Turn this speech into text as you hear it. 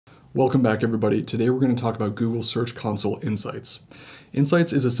Welcome back, everybody. Today we're going to talk about Google Search Console Insights.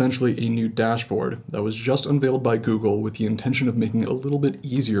 Insights is essentially a new dashboard that was just unveiled by Google with the intention of making it a little bit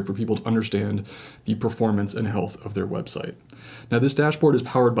easier for people to understand the performance and health of their website. Now, this dashboard is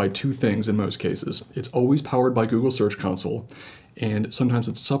powered by two things in most cases. It's always powered by Google Search Console, and sometimes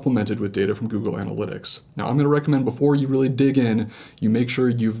it's supplemented with data from Google Analytics. Now, I'm going to recommend before you really dig in, you make sure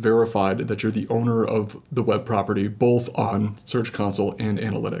you've verified that you're the owner of the web property, both on Search Console and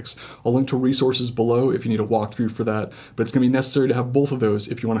Analytics. I'll link to resources below if you need a walkthrough for that, but it's going to be necessary to have both of those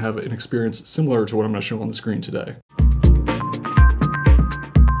if you want to have an experience similar to what I'm going to show on the screen today.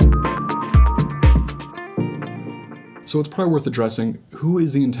 So it's probably worth addressing, who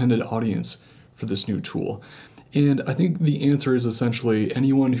is the intended audience for this new tool? And I think the answer is essentially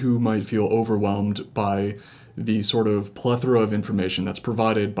anyone who might feel overwhelmed by the sort of plethora of information that's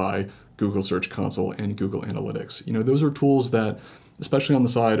provided by Google Search Console and Google Analytics. You know, those are tools that, especially on the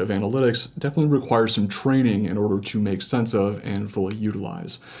side of analytics, definitely require some training in order to make sense of and fully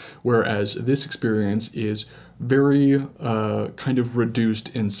utilize. Whereas this experience is very kind of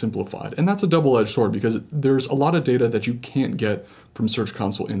reduced and simplified. And that's a double-edged sword because there's a lot of data that you can't get from Search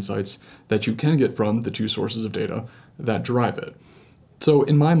Console Insights that you can get from the two sources of data that drive it. So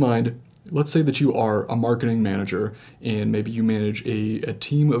in my mind, let's say that you are a marketing manager and maybe you manage a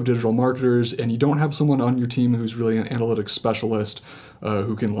team of digital marketers and you don't have someone on your team who's really an analytics specialist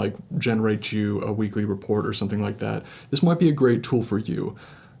who can like generate you a weekly report or something like that. This might be a great tool for you.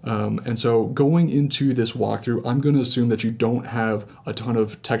 And so going into this walkthrough, I'm going to assume that you don't have a ton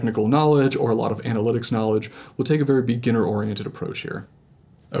of technical knowledge or a lot of analytics knowledge. We'll take a very beginner-oriented approach here.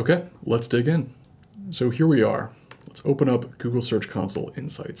 Okay, let's dig in. So here we are. Let's open up Google Search Console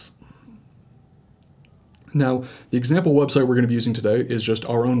Insights. Now, the example website we're going to be using today is just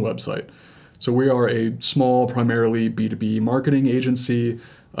our own website. So we are a small, primarily B2B marketing agency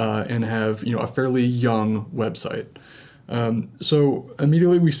and have, a fairly young website. So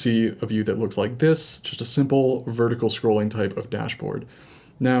immediately we see a view that looks like this, just a simple vertical scrolling type of dashboard.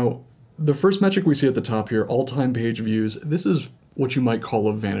 Now, the first metric we see at the top here, all-time page views, this is what you might call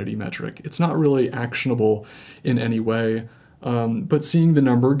a vanity metric. It's not really actionable in any way, but seeing the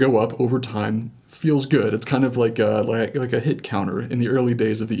number go up over time feels good. It's kind of like a hit counter in the early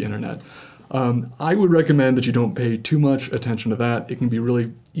days of the internet. I would recommend that you don't pay too much attention to that. It can be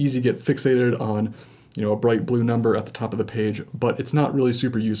really easy to get fixated on a bright blue number at the top of the page, but it's not really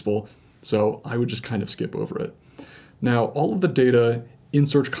super useful, so I would just kind of skip over it. Now, all of the data in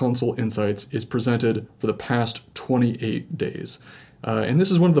Search Console Insights is presented for the past 28 days. And this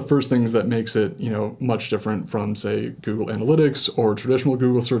is one of the first things that makes it, much different from, say, Google Analytics or traditional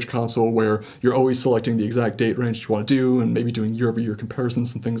Google Search Console, where you're always selecting the exact date range you want to do and maybe doing year-over-year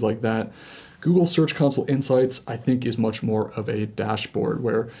comparisons and things like that. Google Search Console Insights, I think, is much more of a dashboard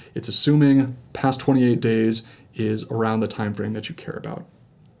where it's assuming past 28 days is around the time frame that you care about.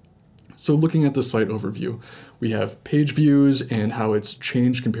 So looking at the site overview, we have page views and how it's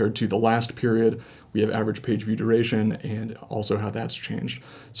changed compared to the last period. We have average page view duration and also how that's changed.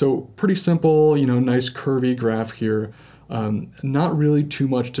 So pretty simple, nice curvy graph here. Not really too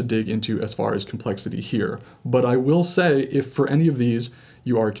much to dig into as far as complexity here. But I will say, if for any of these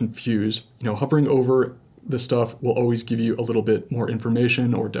you are confused, hovering over the stuff will always give you a little bit more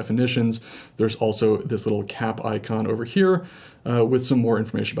information or definitions. There's also this little cap icon over here with some more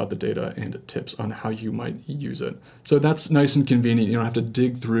information about the data and tips on how you might use it. So that's nice and convenient. You don't have to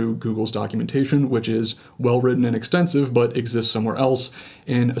dig through Google's documentation, which is well-written and extensive, but exists somewhere else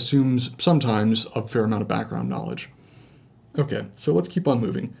and assumes sometimes a fair amount of background knowledge. Okay, so let's keep on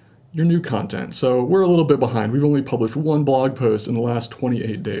moving. Your new content. So we're a little bit behind. We've only published one blog post in the last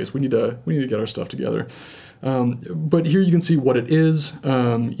 28 days. We need to get our stuff together. But here you can see what it is.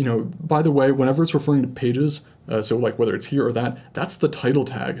 By the way, whenever it's referring to pages, so like whether it's here or that, that's the title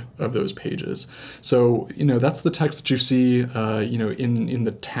tag of those pages. So, that's the text that you see, in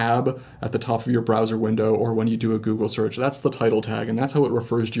the tab at the top of your browser window or when you do a Google search. That's the title tag, and that's how it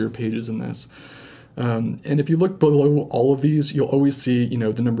refers to your pages in this. And if you look below all of these, you'll always see,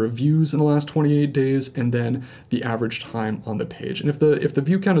 the number of views in the last 28 days and then the average time on the page. And if the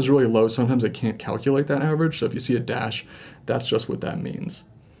view count is really low, sometimes it can't calculate that average. So if you see a dash, that's just what that means.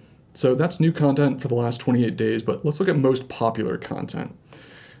 So that's new content for the last 28 days, but let's look at most popular content.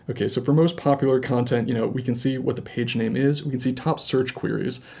 Okay, so for most popular content, we can see what the page name is. We can see top search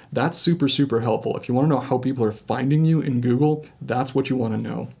queries. That's super, super helpful. If you want to know how people are finding you in Google, that's what you want to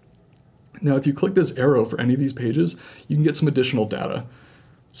know. Now, if you click this arrow for any of these pages, you can get some additional data.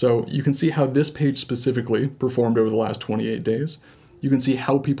 So you can see how this page specifically performed over the last 28 days. you can see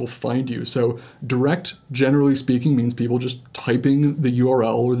how people find you. So direct, generally speaking, means people just typing the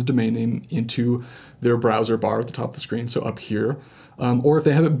URL or the domain name into their browser bar at the top of the screen, so up here. Or if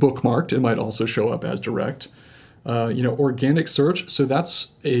they have it bookmarked, it might also show up as direct. Organic search, so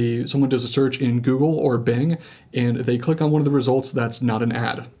that's someone does a search in Google or Bing, and they click on one of the results that's not an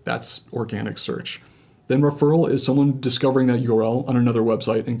ad. That's organic search. Then referral is someone discovering that URL on another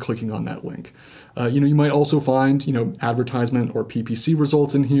website and clicking on that link. You might also find, advertisement or PPC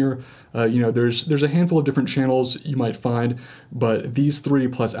results in here. There's a handful of different channels you might find, but these three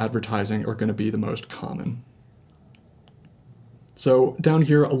plus advertising are going to be the most common. So down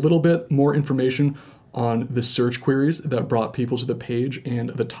here, a little bit more information on the search queries that brought people to the page and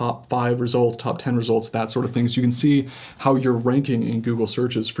the top 5 results, top 10 results, that sort of thing. So you can see how you're ranking in Google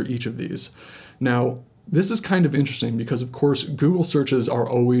searches for each of these. Now, this is kind of interesting because, of course, Google searches are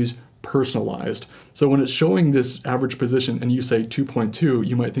always personalized. So when it's showing this average position and you say 2.2,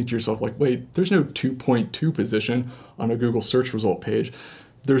 you might think to yourself like, wait, there's no 2.2 position on a Google search result page.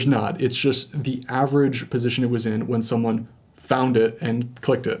 There's not. It's just the average position it was in when someone found it and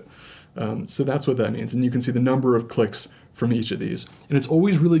clicked it. So that's what that means. And you can see the number of clicks from each of these. And it's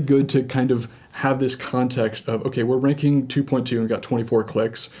always really good to kind of have this context of, okay, we're ranking 2.2 and got 24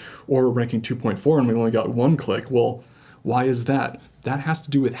 clicks, or we're ranking 2.4 and we only got 1 click. Well, why is that? That has to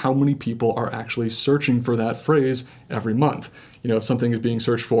do with how many people are actually searching for that phrase every month. If something is being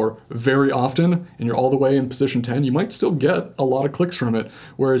searched for very often and you're all the way in position 10, you might still get a lot of clicks from it.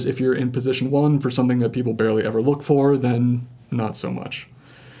 Whereas if you're in position 1 for something that people barely ever look for, then not so much.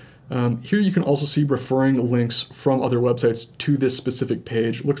 Here you can also see referring links from other websites to this specific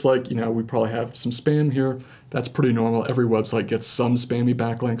page. Looks like, we probably have some spam here. That's pretty normal. Every website gets some spammy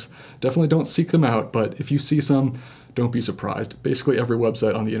backlinks. Definitely don't seek them out, but if you see some, don't be surprised. Basically every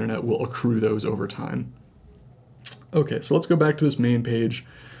website on the internet will accrue those over time. Okay, so let's go back to this main page.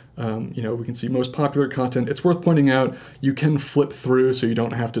 We can see most popular content. It's worth pointing out you can flip through, so you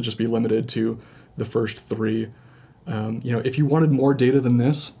don't have to just be limited to the first 3. If you wanted more data than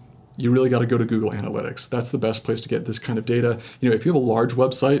this, you really got to go to Google Analytics. That's the best place to get this kind of data. If you have a large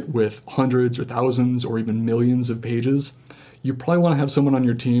website with hundreds or thousands or even millions of pages, you probably want to have someone on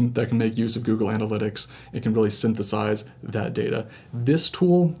your team that can make use of Google Analytics and can really synthesize that data. This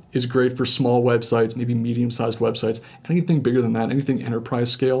tool is great for small websites, maybe medium-sized websites. Anything bigger than that, anything enterprise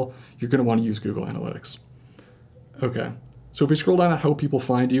scale, you're going to want to use Google Analytics. Okay. So if we scroll down to how people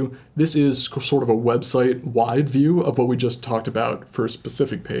find you, this is sort of a website-wide view of what we just talked about for a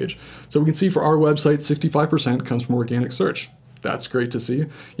specific page. So we can see for our website, 65% comes from organic search. That's great to see.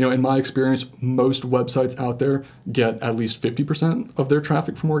 In my experience, most websites out there get at least 50% of their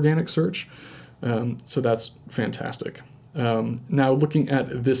traffic from organic search. So that's fantastic. Now looking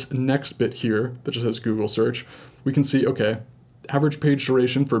at this next bit here that just says Google search, we can see, okay, average page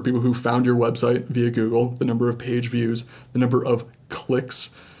duration for people who found your website via Google, the number of page views, the number of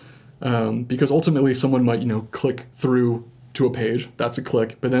clicks, because ultimately someone might, click through to a page, that's a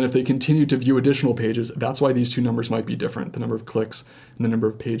click, but then if they continue to view additional pages, that's why these two numbers might be different, the number of clicks and the number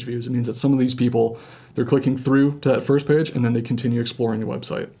of page views. It means that some of these people, they're clicking through to that first page and then they continue exploring the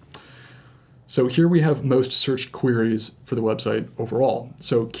website. So here we have most searched queries for the website overall.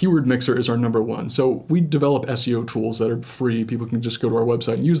 So Keyword Mixer is our number 1. So we develop SEO tools that are free. People can just go to our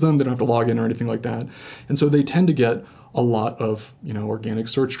website and use them. They don't have to log in or anything like that. And so they tend to get a lot of, organic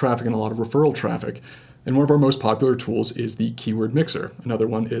search traffic and a lot of referral traffic. And one of our most popular tools is the Keyword Mixer. Another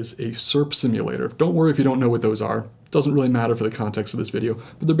one is a SERP simulator. Don't worry if you don't know what those are. It doesn't really matter for the context of this video,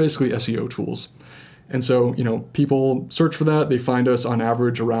 but they're basically SEO tools. And so, people search for that. They find us on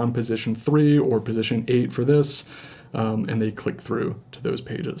average around position 3 or position 8 for this, and they click through to those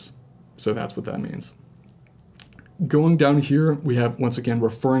pages. So that's what that means. Going down here, we have, once again,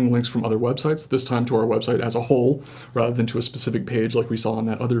 referring links from other websites, this time to our website as a whole, rather than to a specific page like we saw in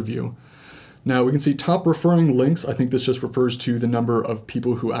that other view. Now we can see top referring links. I think this just refers to the number of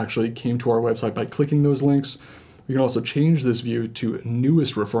people who actually came to our website by clicking those links. We can also change this view to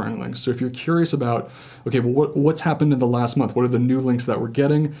newest referring links. So if you're curious about, okay, well, what's happened in the last month? What are the new links that we're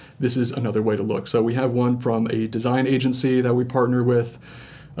getting? This is another way to look. So we have one from a design agency that we partner with,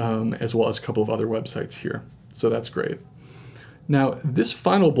 as well as a couple of other websites here. So that's great. Now, this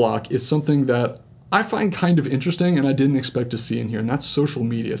final block is something that I find kind of interesting and I didn't expect to see in here, and that's social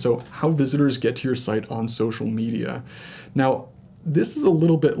media. So how visitors get to your site on social media. Now, this is a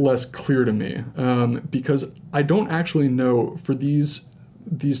little bit less clear to me because I don't actually know for these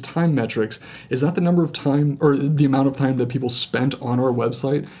time metrics, is that the number of time or the amount of time that people spent on our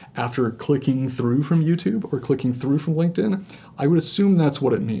website after clicking through from YouTube or clicking through from LinkedIn? I would assume that's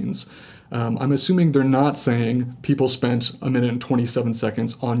what it means. I'm assuming they're not saying people spent 1 minute and 27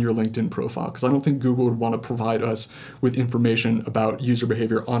 seconds on your LinkedIn profile, because I don't think Google would want to provide us with information about user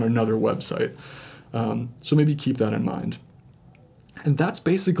behavior on another website. So maybe keep that in mind. And that's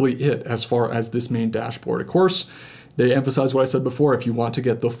basically it as far as this main dashboard. Of course, they emphasize what I said before. If you want to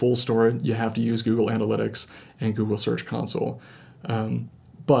get the full story, you have to use Google Analytics and Google Search Console.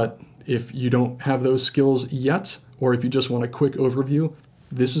 But if you don't have those skills yet, or if you just want a quick overview,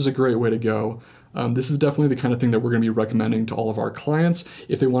 this is a great way to go. This is definitely the kind of thing that we're going to be recommending to all of our clients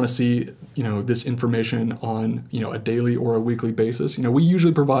if they want to see, this information on, a daily or a weekly basis. We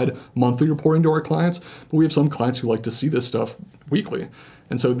usually provide monthly reporting to our clients, but we have some clients who like to see this stuff weekly.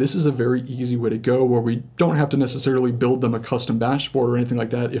 And so this is a very easy way to go where we don't have to necessarily build them a custom dashboard or anything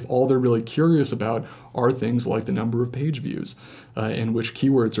like that if all they're really curious about are things like the number of page views and which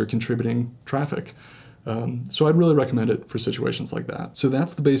keywords are contributing traffic. So I'd really recommend it for situations like that. So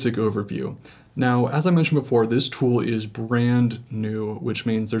that's the basic overview. Now, as I mentioned before, this tool is brand new, which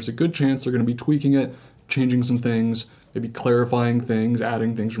means there's a good chance they're going to be tweaking it, changing some things, maybe clarifying things,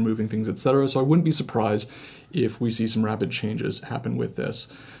 adding things, removing things, etc. So I wouldn't be surprised if we see some rapid changes happen with this.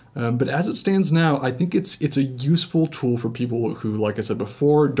 But as it stands now, I think it's a useful tool for people who, like I said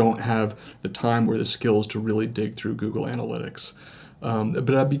before, don't have the time or the skills to really dig through Google Analytics.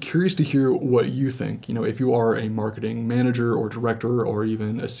 But I'd be curious to hear what you think. If you are a marketing manager or director or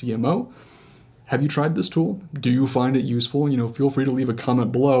even a CMO, have you tried this tool? Do you find it useful? Feel free to leave a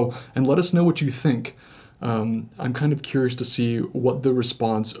comment below and let us know what you think. I'm kind of curious to see what the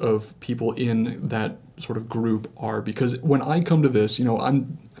response of people in that sort of group are, because when I come to this,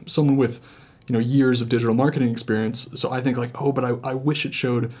 I'm someone with years of digital marketing experience, so I think like, oh, but I wish it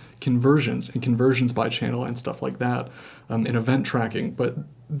showed conversions and conversions by channel and stuff like that, and event tracking, but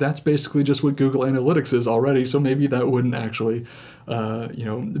that's basically just what Google Analytics is already, so maybe that wouldn't actually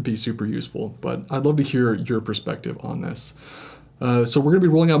be super useful. But I'd love to hear your perspective on this. So we're going to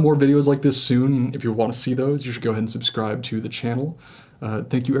be rolling out more videos like this soon. If you want to see those, you should go ahead and subscribe to the channel.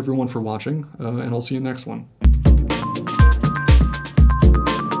 Thank you everyone for watching, and I'll see you in the next one.